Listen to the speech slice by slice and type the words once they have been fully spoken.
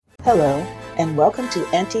Hello, and welcome to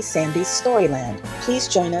Auntie Sandy's Storyland. Please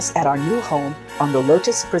join us at our new home on the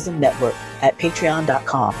Lotus Prism Network at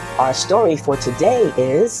patreon.com. Our story for today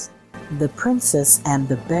is The Princess and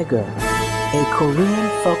the Beggar, a Korean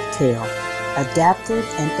folktale, adapted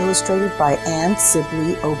and illustrated by Anne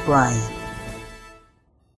Sibley O'Brien.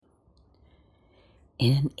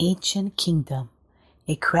 In an ancient kingdom,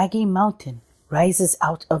 a craggy mountain rises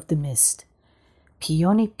out of the mist.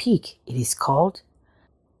 Peony Peak, it is called.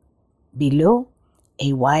 Below,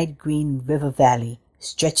 a wide green river valley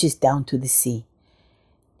stretches down to the sea.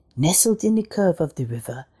 Nestled in the curve of the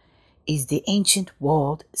river is the ancient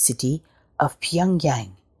walled city of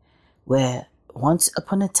Pyongyang, where once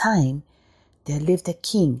upon a time there lived a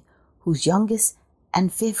king whose youngest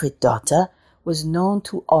and favorite daughter was known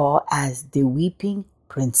to all as the Weeping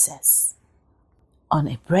Princess. On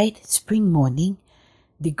a bright spring morning,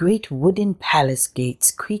 the great wooden palace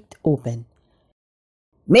gates creaked open.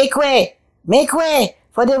 "Make way! Make way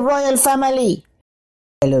for the royal family!"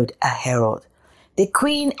 bellowed a herald. "The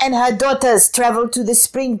queen and her daughters travel to the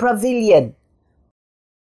spring pavilion."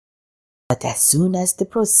 But as soon as the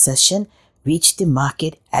procession reached the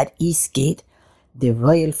market at Eastgate, the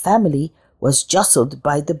royal family was jostled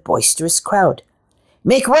by the boisterous crowd.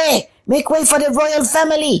 Make way for the royal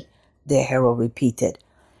family!" the herald repeated.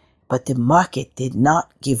 But the market did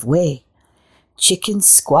not give way. Chickens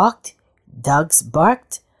squawked, dogs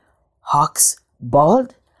barked, hawks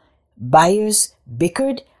bawled, buyers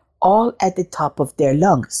bickered, all at the top of their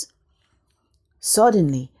lungs.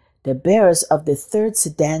 Suddenly, the bearers of the third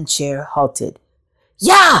sedan chair halted.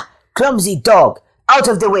 "Yah! Clumsy dog! Out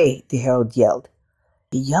of the way!" the herald yelled.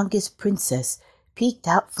 The youngest princess peeked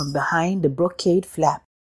out from behind the brocade flap.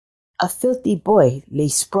 A filthy boy lay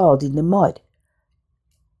sprawled in the mud.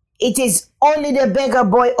 "It is only the beggar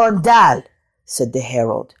boy on Dal," said the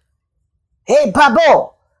herald. "Hey,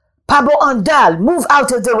 Pabo! Pabo on Dal, move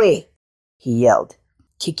out of the way!" he yelled,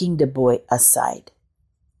 kicking the boy aside.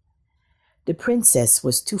 The princess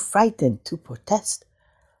was too frightened to protest,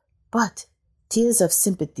 but tears of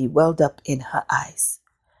sympathy welled up in her eyes.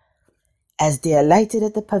 As they alighted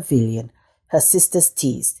at the pavilion, her sisters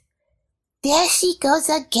teased, "There she goes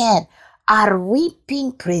again, our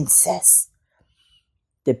weeping princess."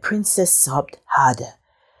 The princess sobbed harder.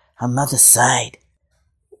 Her mother sighed.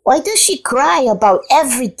 "Why does she cry about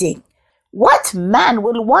everything? What man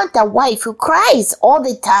will want a wife who cries all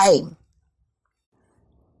the time?"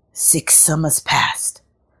 6 summers passed.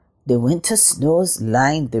 The winter snows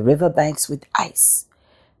lined the riverbanks with ice,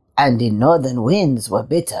 and the northern winds were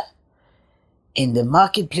bitter. In the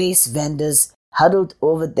marketplace, vendors huddled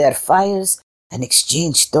over their fires and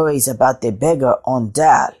exchanged stories about the beggar on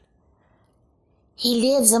Dal. "He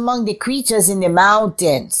lives among the creatures in the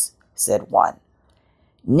mountains," said one.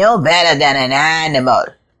 "No better than an animal,"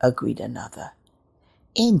 agreed another.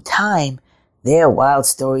 In time, their wild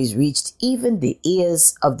stories reached even the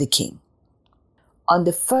ears of the king. On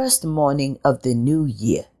the first morning of the new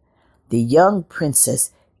year, the young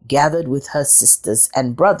princess gathered with her sisters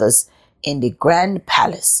and brothers in the grand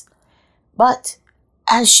palace. But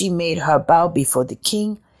as she made her bow before the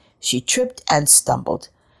king, she tripped and stumbled.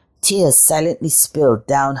 Tears silently spilled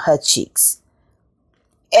down her cheeks.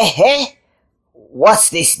 "Eh? What's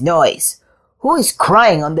this noise? Who is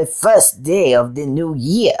crying on the first day of the new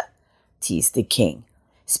year?" teased the king.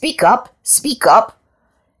 Speak up!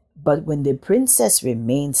 But when the princess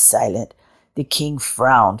remained silent, the king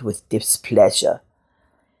frowned with displeasure.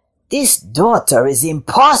 "This daughter is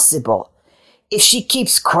impossible. If she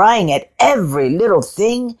keeps crying at every little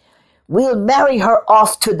thing, we'll marry her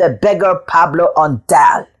off to the beggar Pablo on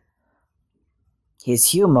Dal."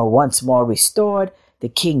 His humor once more restored, the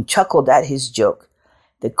king chuckled at his joke.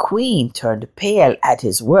 The queen turned pale at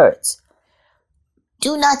his words.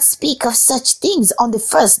 "Do not speak of such things on the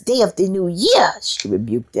first day of the new year," she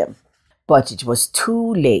rebuked him. But it was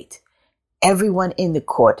too late. Everyone in the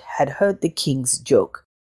court had heard the king's joke.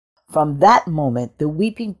 From that moment, the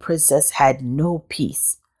weeping princess had no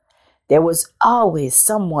peace. There was always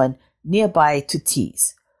someone nearby to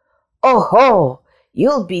tease. "Oh ho!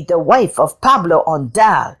 You'll be the wife of Pablo on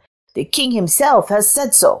Dal. The king himself has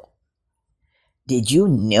said so." "Did you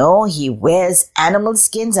know he wears animal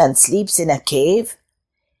skins and sleeps in a cave?"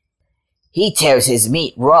 "He tears his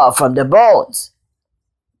meat raw from the bones."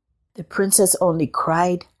 The princess only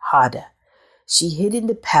cried harder. She hid in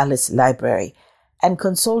the palace library and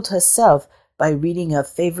consoled herself by reading her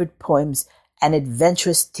favorite poems and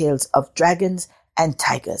adventurous tales of dragons and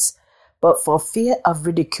tigers. But for fear of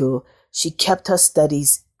ridicule, she kept her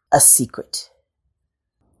studies a secret.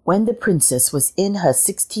 When the princess was in her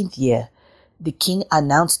 16th year, the king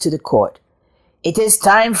announced to the court, It is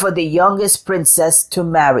time for the youngest princess to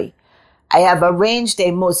marry. I have arranged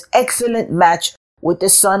a most excellent match with the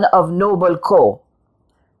son of noble Ko."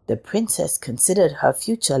 The princess considered her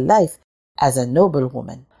future life as a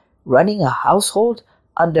noblewoman, running a household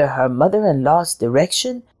under her mother-in-law's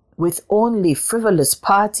direction with only frivolous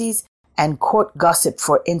parties and court gossip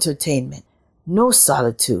for entertainment. No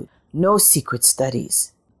solitude, no secret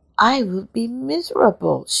studies. "I will be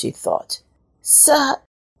miserable," she thought. "Sir,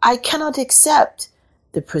 I cannot accept,"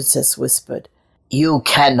 the princess whispered. "You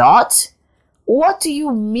cannot? What do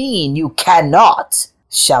you mean you cannot?"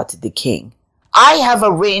 shouted the king. "I have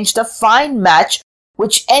arranged a fine match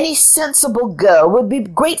which any sensible girl would be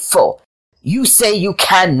grateful. You say you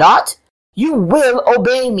cannot? You will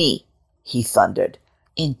obey me," he thundered.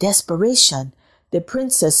 In desperation, the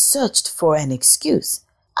princess searched for an excuse.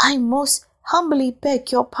 "I most humbly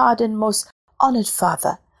beg your pardon, most honored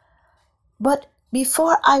father. But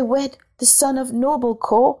before I wed the son of noble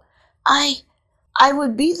Ko, I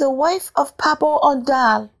would be the wife of Pabo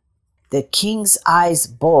Ondal." The king's eyes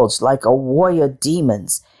bulged like a warrior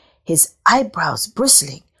demon's, his eyebrows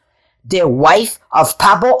bristling. "The wife of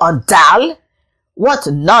Pabo Ondal? What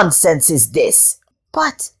nonsense is this?"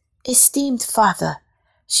 "But, esteemed father,"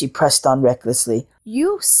 she pressed on recklessly,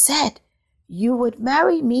 "you said you would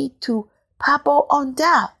marry me to Pabo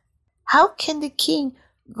Ondal. How can the king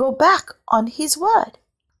go back on his word?"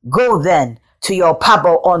 "Go then to your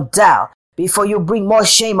Pabo Ondal before you bring more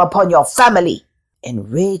shame upon your family."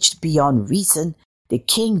 Enraged beyond reason, the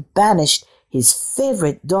king banished his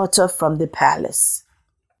favorite daughter from the palace.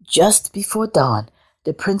 Just before dawn,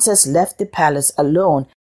 the princess left the palace alone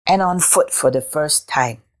and on foot for the first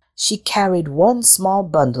time. She carried one small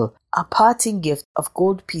bundle, a parting gift of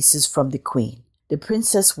gold pieces from the queen. The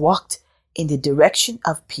princess walked in the direction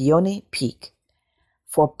of Peony Peak,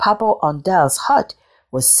 for Pabo Ondal's hut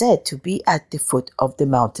was said to be at the foot of the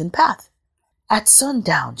mountain path. At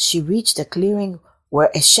sundown, she reached a clearing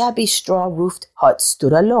where a shabby straw-roofed hut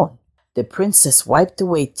stood alone. The princess wiped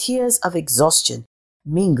away tears of exhaustion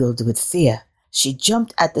mingled with fear. She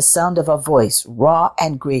jumped at the sound of a voice, raw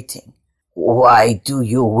and grating. "Why do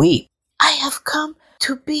you weep?" "I have come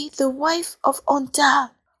to be the wife of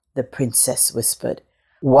Ondal," the princess whispered.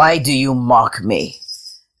 "Why do you mock me?"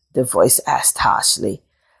 the voice asked harshly.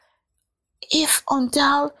 "If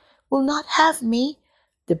Ondal will not have me,"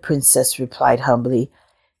 the princess replied humbly,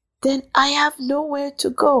 "then I have nowhere to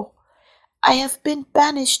go. I have been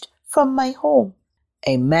banished from my home."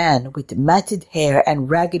 A man with matted hair and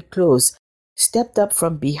ragged clothes stepped up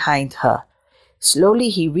from behind her. Slowly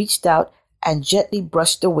he reached out and gently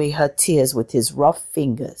brushed away her tears with his rough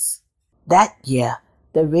fingers. That year,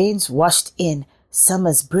 the rains washed in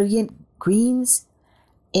summer's brilliant greens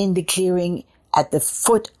in the clearing at the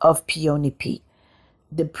foot of Peony Peak.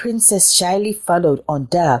 The princess shyly followed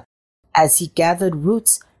Ondal as he gathered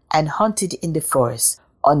roots and hunted in the forest.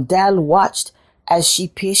 Ondal watched as she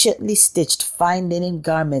patiently stitched fine linen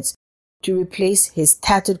garments to replace his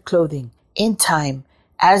tattered clothing. In time,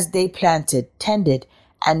 as they planted, tended,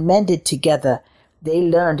 and mended together, they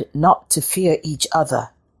learned not to fear each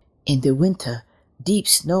other. In the winter, deep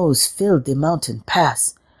snows filled the mountain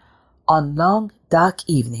pass. On long, dark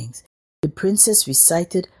evenings, the princess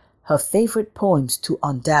recited her favorite poems to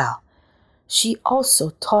Ondal. She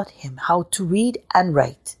also taught him how to read and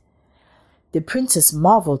write. The princess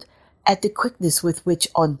marveled at the quickness with which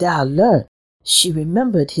Ondal learned. She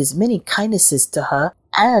remembered his many kindnesses to her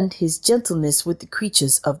and his gentleness with the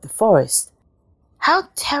creatures of the forest. How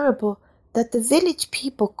terrible that the village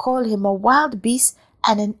people call him a wild beast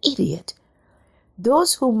and an idiot.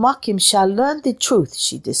 Those who mock him shall learn the truth,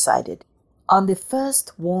 she decided. On the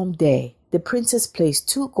first warm day, the princess placed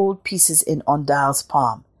 2 gold pieces in Ondal's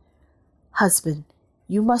palm. "Husband,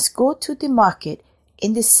 you must go to the market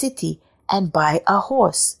in the city and buy a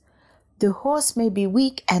horse. The horse may be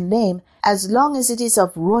weak and lame as long as it is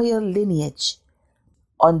of royal lineage."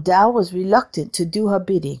 Ondal was reluctant to do her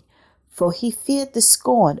bidding, for he feared the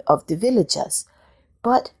scorn of the villagers,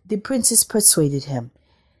 but the princess persuaded him.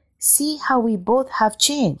 "See how we both have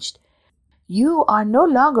changed. You are no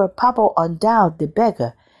longer Pabo Ondal the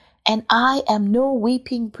beggar, and I am no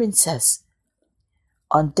weeping princess."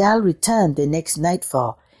 Ondal returned the next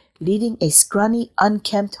nightfall, leading a scrawny,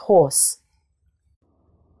 unkempt horse.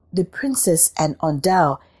 The princess and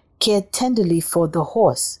Ondal cared tenderly for the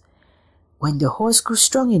horse. When the horse grew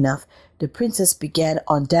strong enough, the princess began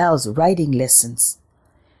Ondal's riding lessons.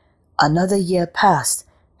 Another year passed,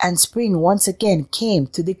 and spring once again came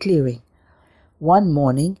to the clearing. One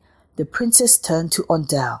morning, the princess turned to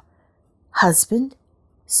Ondal. "Husband,"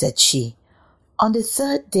 said she, "on the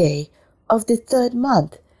 3rd day of the 3rd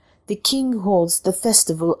month, the king holds the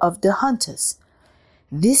festival of the hunters.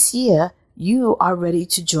 This year you are ready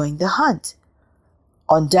to join the hunt."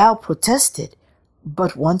 Ondal protested,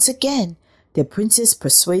 but once again the princess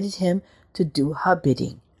persuaded him to do her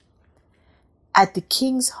bidding. At the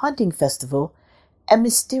king's hunting festival, a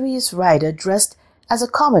mysterious rider dressed as a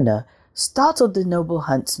commoner startled the noble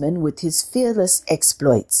huntsman with his fearless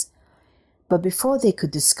exploits. But before they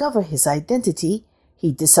could discover his identity,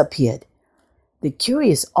 he disappeared. The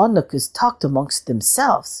curious onlookers talked amongst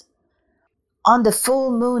themselves. "On the full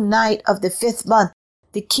moon night of the 5th month,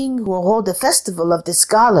 the king will hold a festival of the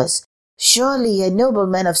scholars. Surely a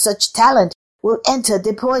nobleman of such talent will enter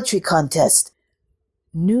the poetry contest."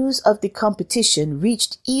 News of the competition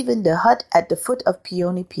reached even the hut at the foot of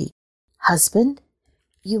Peony Peak. "Husband,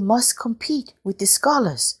 you must compete with the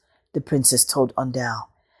scholars," the princess told Ondal.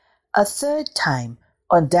 A third time,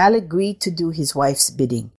 Ondal agreed to do his wife's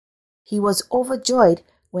bidding. He was overjoyed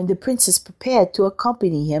when the princess prepared to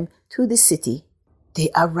accompany him to the city. They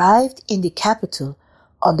arrived in the capital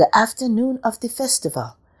on the afternoon of the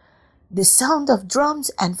festival. The sound of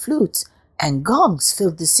drums and flutes and gongs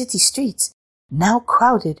filled the city streets, now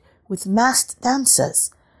crowded with masked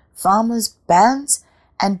dancers, farmers' bands,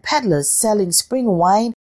 and peddlers selling spring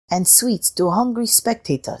wine and sweets to hungry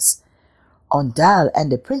spectators. Ondal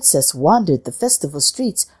and the princess wandered the festival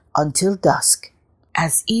streets until dusk.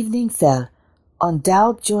 As evening fell,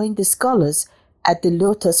 Ondal joined the scholars at the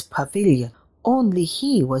Lotus Pavilion. Only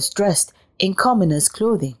he was dressed in commoner's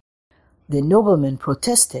clothing. The nobleman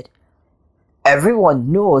protested. "Everyone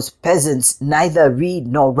knows peasants neither read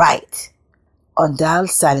nor write." Ondal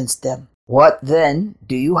silenced them. "What then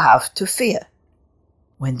do you have to fear?"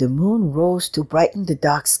 When the moon rose to brighten the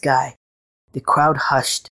dark sky, the crowd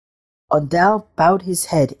hushed. Ondal bowed his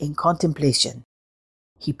head in contemplation.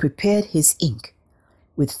 He prepared his ink.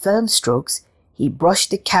 With firm strokes, he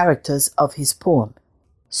brushed the characters of his poem.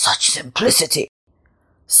 "Such simplicity!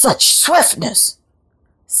 Such swiftness!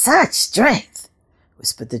 Such strength!"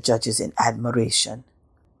 whispered the judges in admiration.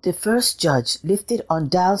 The first judge lifted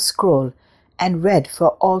Ondal's scroll and read for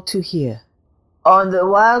all to hear. "On the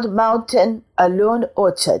wild mountain a lone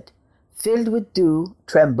orchard, filled with dew,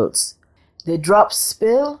 trembles. The drops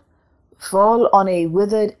spill, fall on a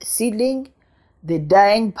withered seedling, the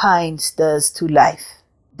dying pine stirs to life."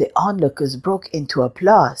 The onlookers broke into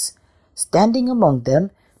applause. Standing among them,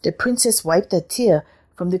 the princess wiped a tear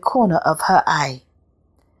from the corner of her eye.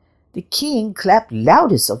 The king clapped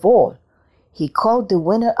loudest of all. He called the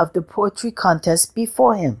winner of the poetry contest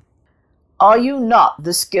before him. "Are you not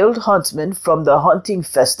the skilled huntsman from the hunting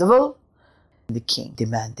festival?" the king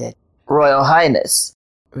demanded. "Royal Highness,"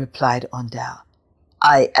 replied Ondal,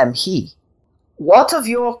 "I am he." "What of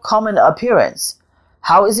your common appearance?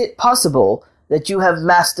 How is it possible that you have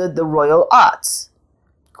mastered the royal arts?"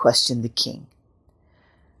 questioned the king.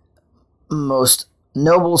 "Most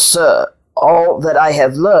noble sir, all that I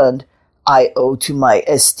have learned I owe to my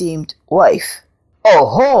esteemed wife."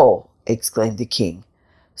 "Oh-ho!" exclaimed the king.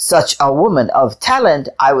 "Such a woman of talent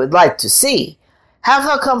I would like to see. Have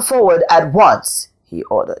her come forward at once," he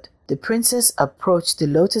ordered. The princess approached the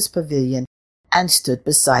Lotus Pavilion and stood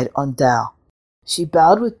beside Ondal. She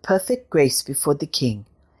bowed with perfect grace before the king.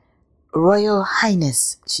 "Royal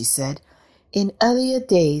Highness," she said, "in earlier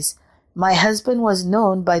days my husband was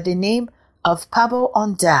known by the name of Pablo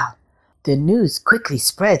Ondal." The news quickly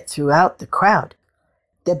spread throughout the crowd.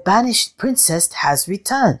 "The banished princess has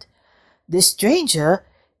returned. The stranger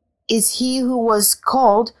is he who was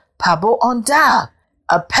called Pablo Ondal.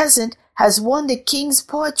 A peasant has won the king's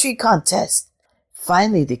poetry contest."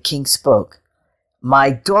 Finally the king spoke.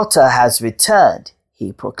 "My daughter has returned,"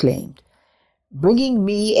 he proclaimed, "bringing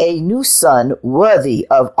me a new son worthy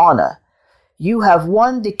of honor. You have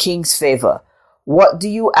won the king's favor. What do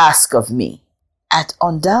you ask of me?" At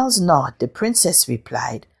Ondal's nod, the princess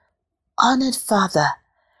replied, "Honored father,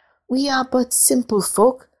 we are but simple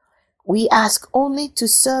folk. We ask only to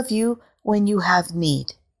serve you when you have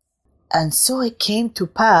need." And so it came to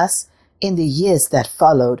pass in the years that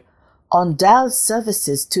followed. Ondal's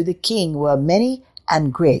services to the king were many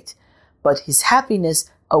and great, but his happiness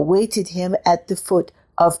awaited him at the foot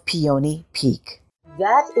of Peony Peak.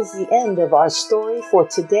 That is the end of our story for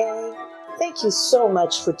today. Thank you so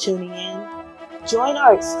much for tuning in. Join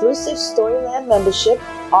our exclusive Storyland membership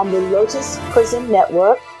on the Lotus Prism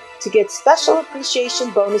Network to get special appreciation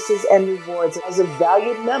bonuses and rewards as a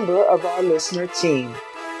valued member of our listener team.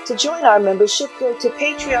 To join our membership, go to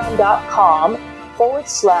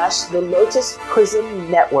patreon.com/the Lotus Prism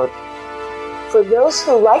Network. For those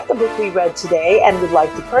who like the book we read today and would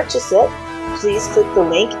like to purchase it, please click the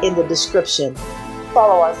link in the description.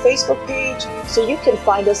 Follow our Facebook page so you can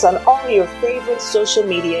find us on all your favorite social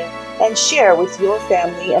media and share with your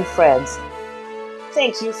family and friends.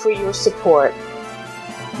 Thank you for your support.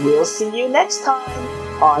 We'll see you next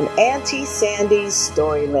time on Auntie Sandy's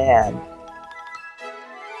Storyland.